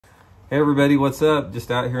Hey everybody, what's up?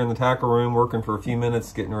 Just out here in the tackle room working for a few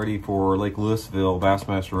minutes, getting ready for Lake Louisville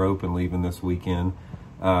Bassmaster Open leaving this weekend.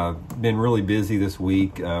 Been really busy this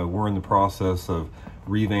week. We're in the process of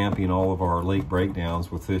revamping all of our lake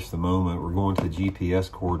breakdowns with Fish the Moment. We're going to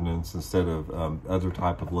GPS coordinates instead of other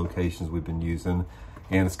type of locations we've been using,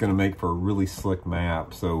 and it's going to make for a really slick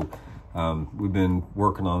map. So we've been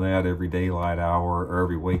working on that every daylight hour or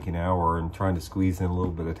every waking hour and trying to squeeze in a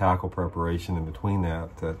little bit of tackle preparation in between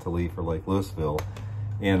that to leave for Lake Louisville.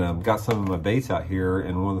 And got some of my baits out here,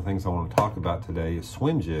 and one of the things I want to talk about today is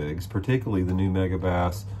swim jigs, particularly the new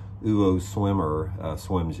Megabass Uoze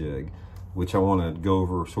Swimjig, which I want to go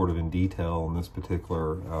over sort of in detail in this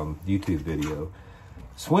particular YouTube video.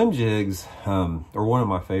 Swim jigs are one of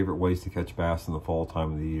my favorite ways to catch bass in the fall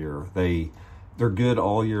time of the year. They're good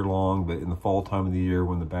all year long, but in the fall time of the year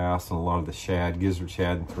when the bass and a lot of the shad, gizzard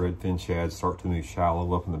shad and threadfin shad start to move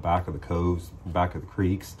shallow up in the back of the coves, back of the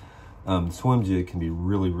creeks, swim jig can be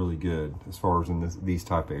really, really good as far as in these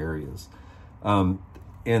type of areas. And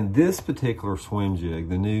this particular swim jig,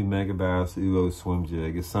 the new Megabass Uoze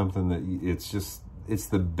Swimjig, is something that it's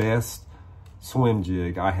the best swim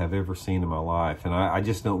jig I have ever seen in my life. And I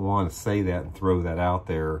just don't want to say that and throw that out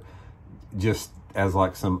there just as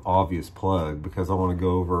like some obvious plug, because I want to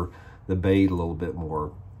go over the bait a little bit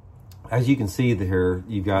more. As you can see there,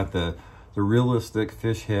 you've got the realistic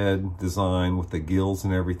fish head design with the gills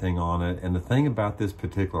and everything on it. And the thing about this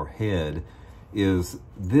particular head is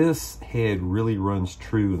this head really runs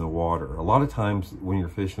true in the water. A lot of times when you're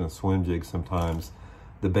fishing a swim jig, sometimes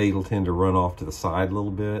the bait will tend to run off to the side a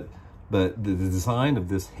little bit, but the design of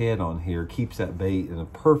this head on here keeps that bait in a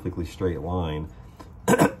perfectly straight line.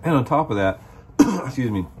 And on top of that, excuse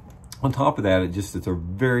me, on top of that, it's a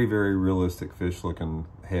very, very realistic fish looking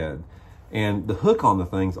head. And the hook on the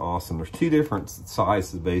thing's awesome. There's two different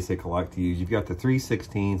sizes basic I like to use. You've got the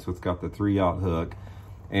 3/16, so it's got the 3/0 hook,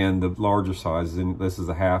 and the larger sizes, and this is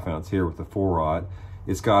a 1/2 ounce here with the 4/0.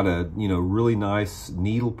 It's got a really nice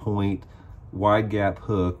needle point wide gap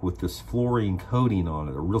hook with this fluorine coating on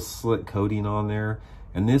it, a real slick coating on there.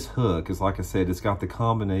 And this hook is, like I said, it's got the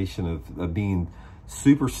combination of being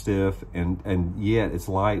super stiff and yet it's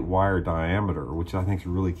light wire diameter, which I think is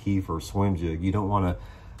really key for a swim jig. You don't want to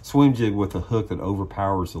swim jig with a hook that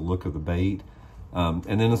overpowers the look of the bait. And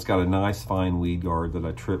then it's got a nice fine weed guard that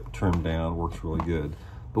I trimmed down, works really good.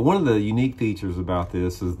 But one of the unique features about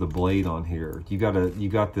this is the blade on here. You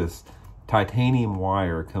got this titanium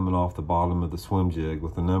wire coming off the bottom of the swim jig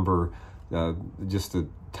with a just a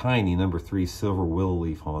tiny number 3 silver willow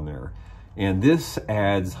leaf on there. And this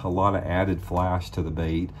adds a lot of added flash to the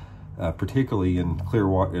bait, particularly in clear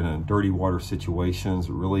water, in dirty water situations.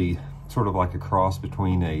 Really sort of like a cross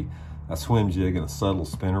between a swim jig and a subtle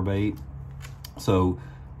spinnerbait. So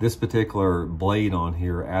this particular blade on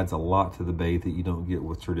here adds a lot to the bait that you don't get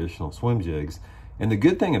with traditional swim jigs. And the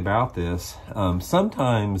good thing about this,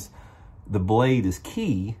 sometimes the blade is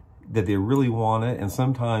key, that they really want it, and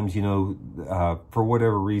sometimes, for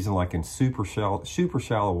whatever reason, like in super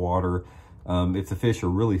shallow water, if the fish are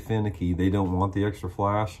really finicky, they don't want the extra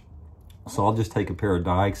flash. So I'll just take a pair of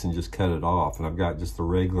dikes and just cut it off, and I've got just the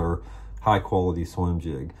regular high quality swim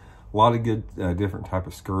jig. A lot of good different type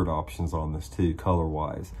of skirt options on this too, color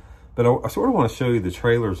wise. But I sort of want to show you the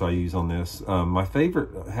trailers I use on this. My favorite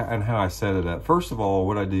and how I set it up. First of all,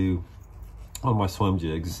 what I do on my swim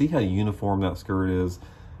jigs, see how uniform that skirt is?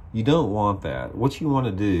 You don't want that. What you want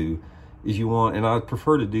to do is and I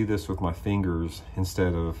prefer to do this with my fingers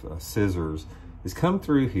instead of scissors, is come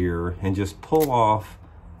through here and just pull off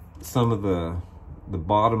some of the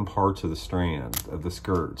bottom parts of the strand of the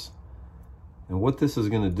skirts. And what this is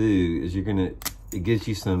going to do is it gives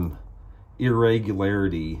you some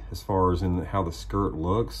irregularity as far as in how the skirt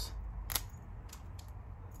looks.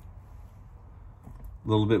 A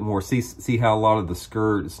little bit more, see how a lot of the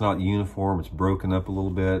skirt, it's not uniform, it's broken up a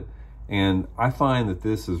little bit. And I find that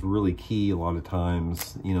this is really key a lot of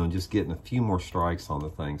times, just getting a few more strikes on the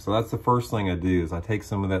thing. So that's the first thing I do, is I take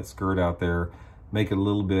some of that skirt out there, make it a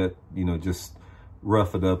little bit, just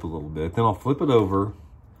rough it up a little bit. Then I'll flip it over.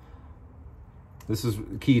 This is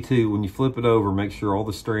key too. When you flip it over, make sure all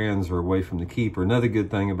the strands are away from the keeper. Another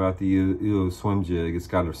good thing about the Uoze Swimjig, it's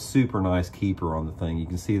got a super nice keeper on the thing. You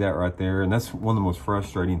can see that right there. And that's one of the most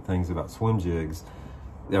frustrating things about swim jigs.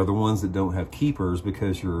 They're the ones that don't have keepers,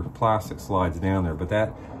 because your plastic slides down there. But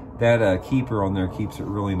that keeper on there keeps it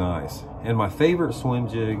really nice. And my favorite swim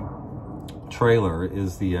jig trailer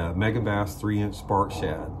is the Megabass 3-inch Spark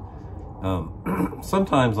Shad.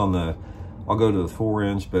 Sometimes I'll go to the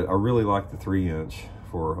 4-inch, but I really like the 3-inch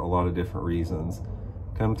for a lot of different reasons.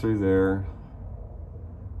 Come through there,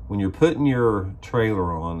 when you're putting your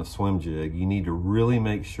trailer on a swim jig, you need to really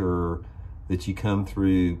make sure that you come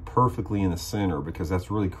through perfectly in the center, because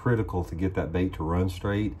that's really critical to get that bait to run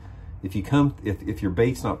straight. If your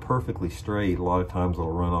bait's not perfectly straight, a lot of times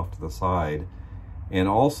it'll run off to the side. And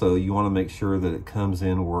also you want to make sure that it comes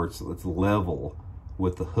in where it's level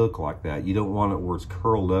with the hook like that. You don't want it where it's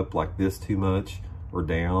curled up like this too much or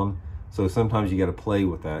down. So sometimes you got to play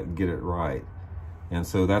with that and get it right. And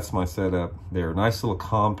so that's my setup there. Nice little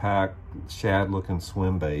compact shad looking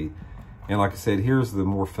swim bait. And like I said, here's the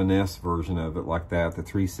more finesse version of it like that, the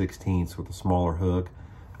 3/16 with a smaller hook.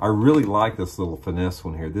 I really like this little finesse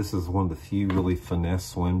one here. This is one of the few really finesse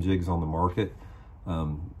swim jigs on the market.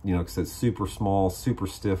 You know, because it's super small, super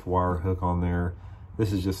stiff wire hook on there.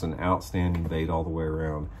 This is just an outstanding bait all the way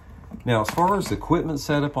around. Now, as far as equipment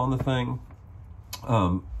setup on the thing,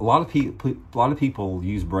 a lot of people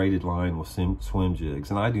use braided line with swim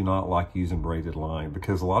jigs, and I do not like using braided line,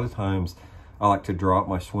 because a lot of times I like to drop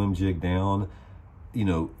my swim jig down, you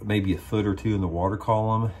know, maybe a foot or two in the water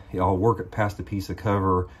column. I'll work it past a piece of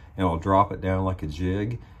cover and I'll drop it down like a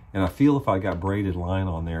jig. And I feel if I got braided line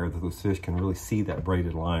on there, that those fish can really see that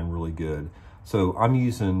braided line really good. So I'm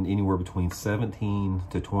using anywhere between 17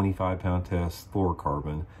 to 25 pound test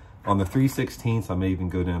fluorocarbon. On the 3/16, I may even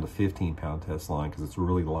go down to 15 pound test line because it's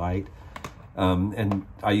really light. And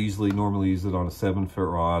I normally use it on a 7-foot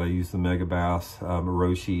rod. I use the Megabass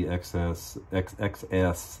Uoze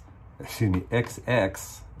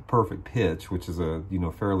XX perfect pitch, which is a, you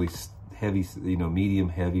know, fairly heavy, you know, medium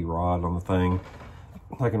heavy rod on the thing.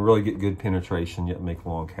 I can really get good penetration yet make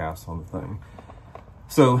long casts on the thing.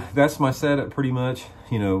 So that's my setup pretty much.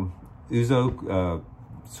 You know, Uoze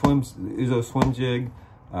Swimjig,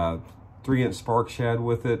 3-inch spark shad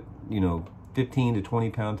with it, you know, 15 to 20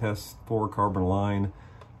 pound test fluorocarbon line.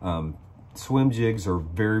 Swim jigs are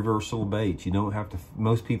very versatile baits. You don't have to,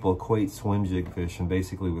 most people equate swim jig fishing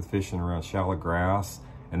basically with fishing around shallow grass,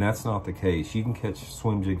 and that's not the case. You can catch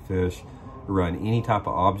swim jig fish around any type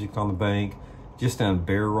of object on the bank, just down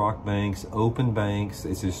bare rock banks, open banks.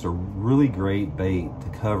 It's just a really great bait to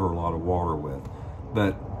cover a lot of water with.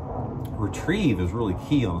 But retrieve is really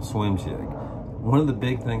key on a swim jig. One of the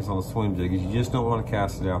big things on a swim jig is you just don't want to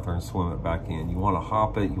cast it out there and swim it back in. You want to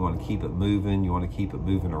hop it, you want to keep it moving, you want to keep it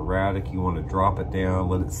moving erratic, you want to drop it down,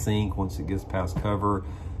 let it sink once it gets past cover.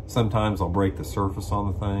 Sometimes I'll break the surface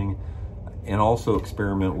on the thing. And also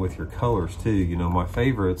experiment with your colors too. You know, my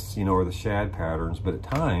favorites, you know, are the shad patterns, but at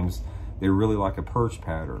times they really like a perch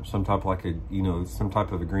pattern, some type like a, you know, some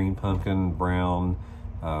type of a green pumpkin, brown,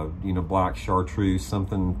 you know, black chartreuse,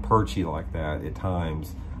 something perchy like that at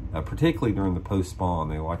times. Particularly during the post-spawn,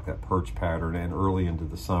 they like that perch pattern, and early into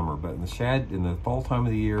the summer. But in the fall time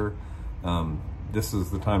of the year, this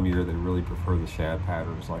is the time of year they really prefer the shad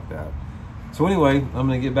patterns like that. So anyway, I'm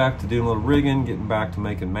gonna get back to doing a little rigging, getting back to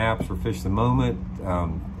making maps for Fish the Moment.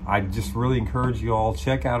 I just really encourage you all,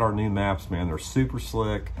 check out our new maps, man. They're super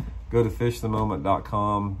slick. Go to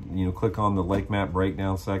fishthemoment.com, you know, click on the lake map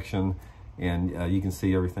breakdown section, and you can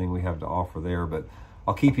see everything we have to offer there. But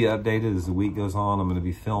I'll keep you updated as the week goes on. I'm going to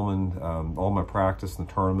be filming all my practice in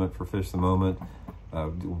the tournament for Fish the Moment.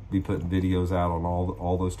 We'll be putting videos out on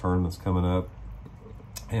all those tournaments coming up.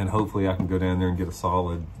 And hopefully I can go down there and get a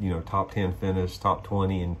solid, you know, top 10 finish, top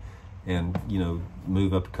 20, and you know,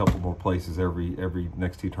 move up a couple more places every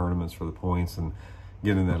next 2 tournaments for the points and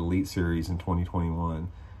get in that Elite Series in 2021.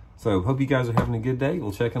 So hope you guys are having a good day.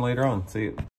 We'll check in later on. See you.